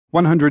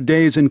100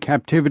 days in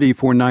captivity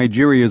for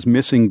Nigeria's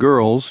missing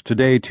girls.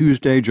 Today,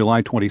 Tuesday,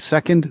 July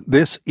 22nd.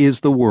 This is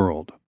The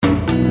World.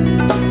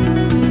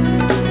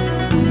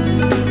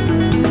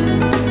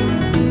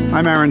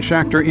 I'm Aaron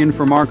Schachter in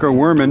for Marco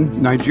Werman.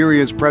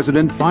 Nigeria's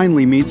president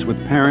finally meets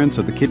with parents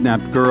of the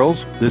kidnapped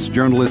girls. This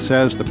journalist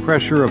says the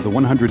pressure of the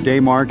 100-day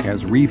mark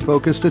has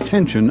refocused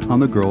attention on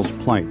the girls'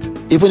 plight.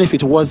 Even if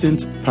it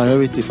wasn't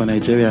priority for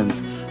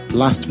Nigerians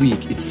last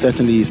week, it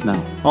certainly is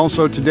now.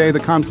 Also today, the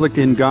conflict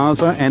in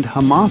Gaza and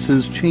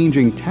Hamas's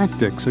changing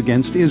tactics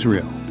against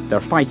Israel.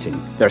 They're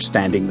fighting. They're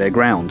standing their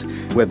ground,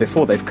 where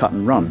before they've cut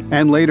and run.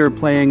 And later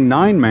playing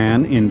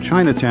nine-man in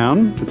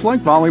Chinatown. It's like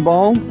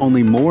volleyball,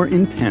 only more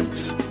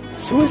intense.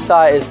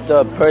 Suicide is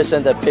the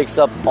person that picks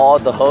up all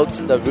the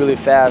hooks, the really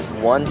fast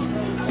ones,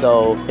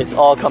 so it's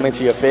all coming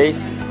to your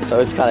face, so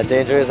it's kind of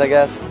dangerous, I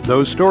guess.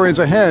 Those stories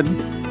ahead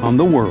on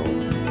The World.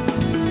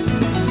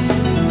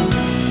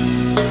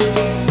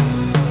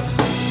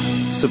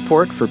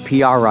 Support for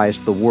PRI's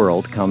The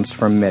World comes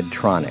from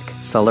Medtronic,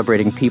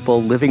 celebrating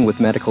people living with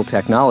medical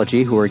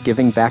technology who are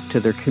giving back to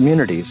their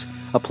communities.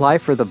 Apply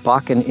for the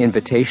Bakken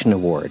Invitation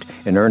Award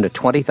and earn a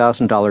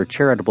 $20,000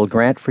 charitable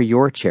grant for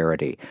your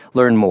charity.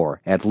 Learn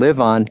more at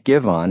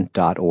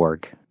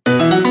liveongiveon.org.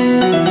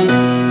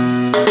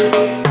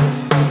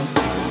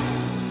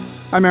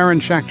 I'm Aaron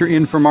Schachter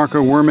in for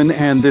Marco Werman,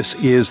 and this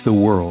is The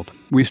World.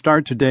 We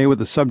start today with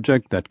a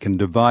subject that can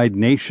divide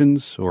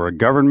nations or a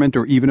government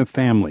or even a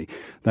family.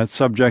 That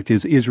subject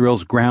is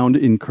Israel's ground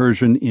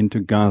incursion into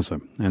Gaza,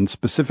 and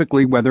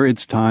specifically whether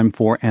it's time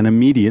for an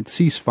immediate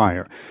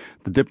ceasefire.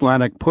 The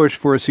diplomatic push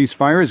for a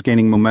ceasefire is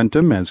gaining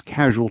momentum as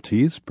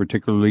casualties,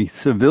 particularly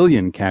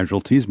civilian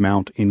casualties,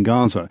 mount in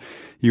Gaza.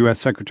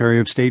 U.S. Secretary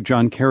of State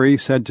John Kerry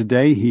said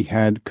today he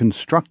had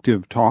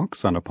constructive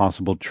talks on a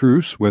possible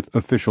truce with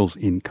officials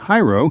in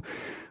Cairo.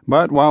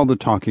 But while the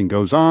talking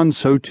goes on,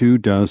 so too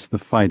does the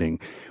fighting.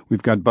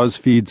 We've got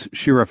BuzzFeed's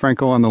Shira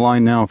Frankel on the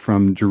line now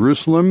from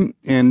Jerusalem.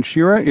 And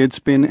Shira, it's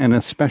been an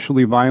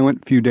especially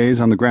violent few days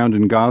on the ground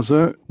in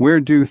Gaza. Where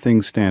do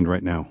things stand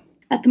right now?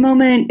 At the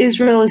moment,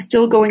 Israel is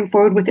still going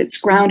forward with its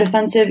ground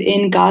offensive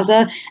in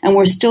Gaza, and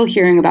we're still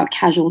hearing about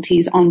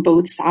casualties on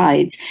both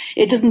sides.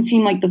 It doesn't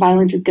seem like the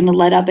violence is going to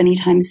let up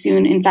anytime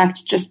soon. In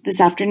fact, just this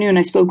afternoon,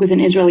 I spoke with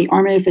an Israeli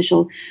army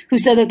official who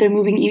said that they're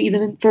moving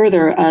even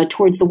further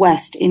towards the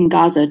west in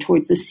Gaza,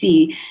 towards the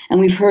sea.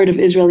 And we've heard of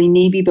Israeli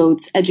Navy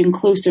boats edging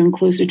closer and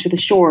closer to the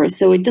shore.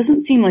 So it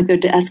doesn't seem like they're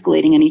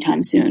de-escalating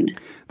anytime soon.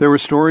 There were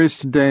stories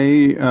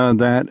today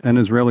that an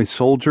Israeli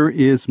soldier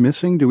is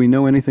missing. Do we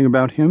know anything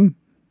about him?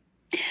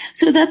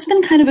 So that's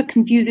been kind of a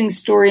confusing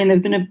story, and there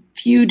have been a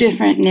few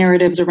different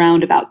narratives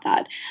around about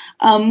that.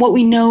 What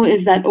we know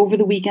is that over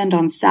the weekend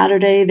on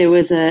Saturday, there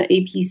was a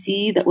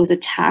APC that was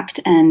attacked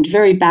and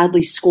very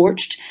badly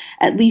scorched.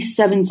 At least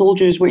 7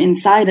 soldiers were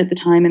inside at the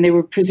time, and they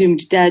were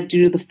presumed dead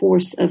due to the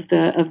force of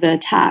the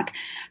attack.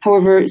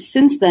 However,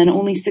 since then,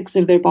 only 6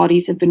 of their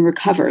bodies have been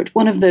recovered.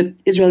 One of the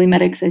Israeli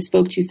medics I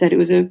spoke to said it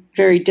was a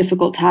very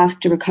difficult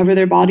task to recover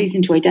their bodies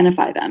and to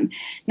identify them.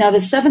 Now, the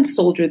 7th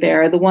soldier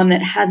there, the one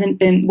that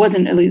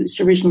wasn't at least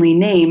originally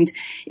named,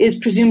 is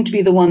presumed to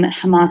be the one that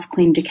Hamas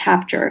claimed to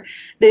capture.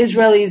 The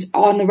Israelis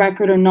on the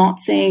record are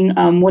not saying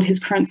what his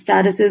current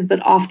status is, but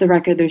off the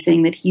record they're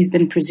saying that he's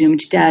been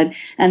presumed dead,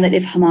 and that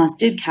if Hamas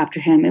did capture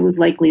him, it was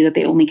likely that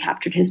they only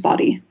captured his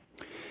body.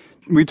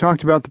 We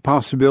talked about the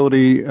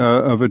possibility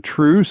of a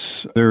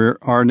truce. There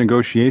are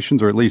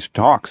negotiations, or at least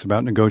talks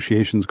about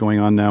negotiations going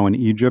on now in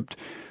Egypt.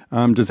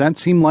 Does that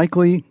seem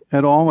likely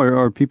at all? Or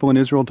are people in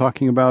Israel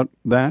talking about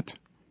that?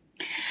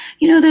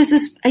 You know, there's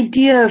this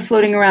idea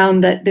floating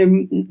around that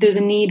there's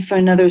a need for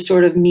another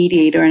sort of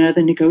mediator,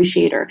 another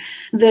negotiator.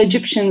 The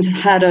Egyptians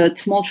had a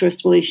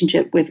tumultuous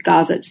relationship with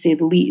Gaza, to say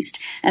the least,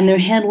 and their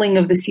handling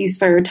of the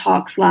ceasefire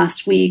talks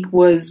last week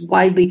was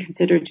widely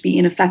considered to be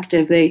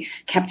ineffective. They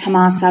kept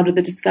Hamas out of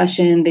the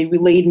discussion. They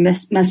relayed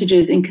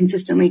messages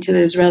inconsistently to the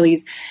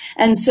Israelis.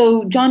 And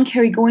so John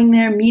Kerry going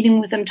there, meeting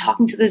with them,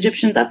 talking to the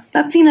Egyptians,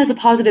 that's seen as a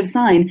positive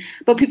sign.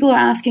 But people are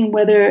asking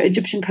whether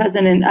Egyptian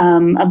President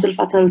Abdel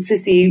Fattah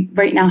al-Sisi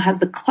right now has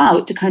the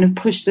clout to kind of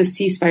push this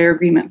ceasefire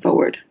agreement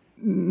forward.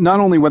 Not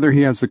only whether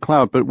he has the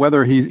clout, but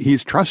whether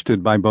he's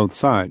trusted by both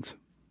sides.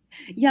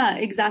 Yeah,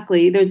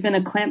 exactly. There's been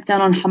a clampdown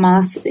on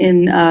Hamas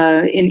in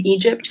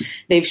Egypt.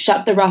 They've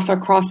shut the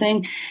Rafah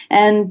crossing.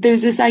 And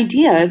there's this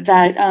idea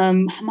that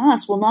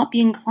Hamas will not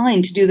be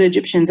inclined to do the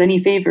Egyptians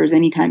any favors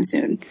anytime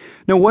soon.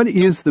 Now, what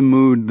is the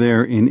mood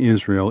there in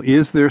Israel?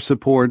 Is there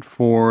support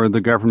for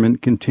the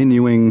government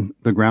continuing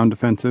the ground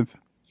offensive?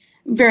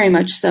 Very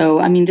much so.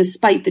 I mean,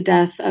 despite the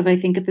death of, I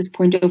think at this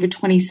point, over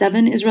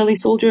 27 Israeli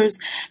soldiers,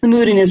 the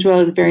mood in Israel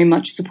is very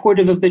much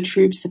supportive of the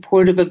troops,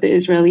 supportive of the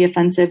Israeli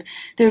offensive.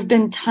 There have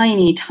been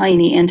tiny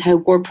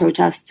anti-war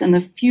protests, and the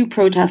few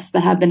protests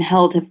that have been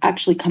held have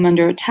actually come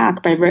under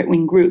attack by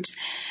right-wing groups.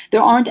 There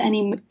aren't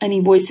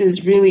any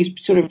voices, really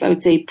sort of, I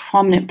would say,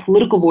 prominent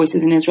political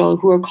voices in Israel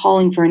who are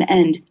calling for an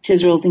end to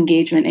Israel's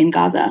engagement in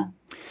Gaza.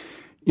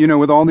 You know,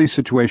 with all these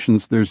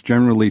situations, there's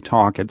generally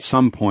talk at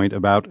some point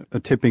about a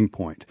tipping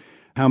point.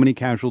 How many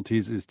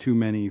casualties is too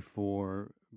many for